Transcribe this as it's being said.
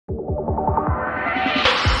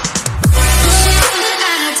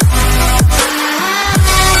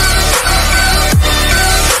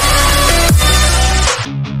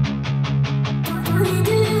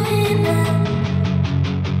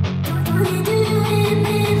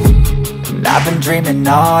And I've been dreaming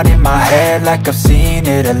on in my head like I've seen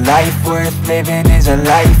it. A life worth living is a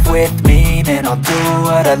life with meaning. I'll do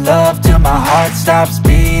what I love till my heart stops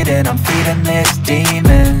beating. I'm feeding this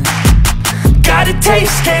demon. Got a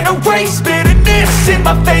taste, can't erase bitterness in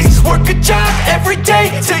my face. Work a job every day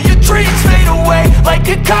till your dreams fade away. Like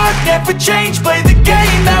a card, never change, play the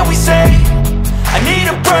game that we say. I need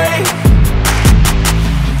a break.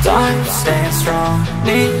 I'm staying strong,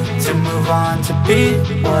 need to move on to be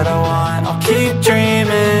what I want. I'll keep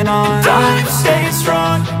dreaming on. I'm staying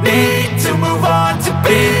strong, need to move on to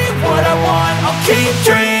be what I want. I'll keep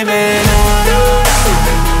dreaming on.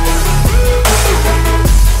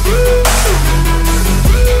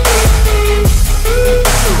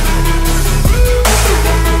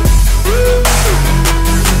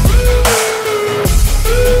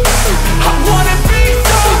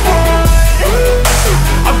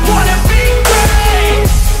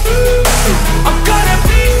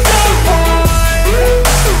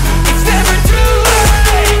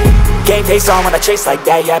 Face on when I chase like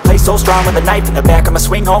that, yeah, I play so strong with a knife in the back. I'ma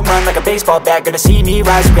swing home run like a baseball bat. Gonna see me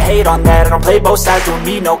rise, you can hate on that. I don't play both sides, doing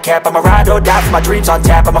me no cap. I'ma ride or die for my dreams on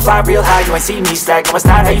tap. I'ma fly real high, you ain't see me slack. No, it's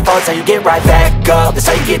not how you fall, it's how you get right back up. That's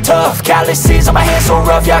how you get tough. Calluses on my hands so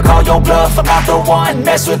rough, yeah, I call your bluff. I'm not the one,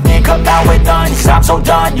 mess with me, come out with none. Cause I'm so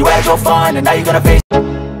done, you had your fun, and now you're gonna face.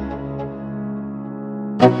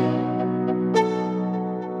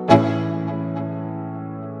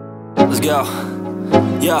 Let's go,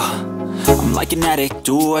 yo. I'm like an addict,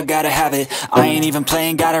 do I gotta have it. I ain't even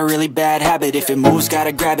playing, got a really bad habit. If it moves,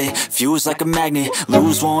 gotta grab it, fuse like a magnet.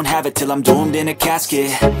 Lose, won't have it till I'm doomed in a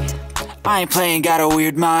casket. I ain't playing, got a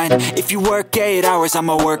weird mind. If you work 8 hours,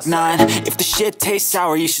 I'ma work 9. If the shit tastes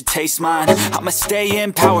sour, you should taste mine. I'ma stay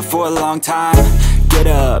in power for a long time. Get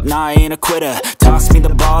up, nah, I ain't a quitter. Toss me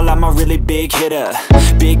the ball, I'm a really big hitter.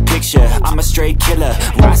 Big picture, I'm a straight killer.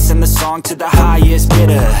 Rising the song to the highest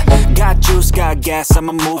bidder. Got juice, got gas,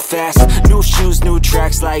 I'ma move fast. New shoes, new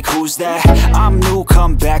tracks, like who's that? I'm new,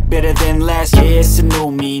 come back, better than last. Yeah, it's a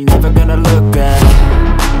new me, never gonna look back.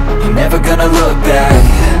 Never gonna look back.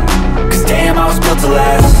 Cause damn, I was built to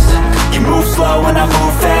last. You move slow and I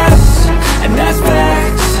move fast, and that's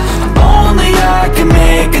facts. Only I can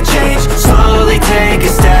make a change. Slowly take a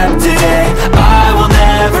step today. I will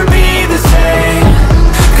never be the same.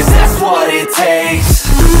 Cause that's what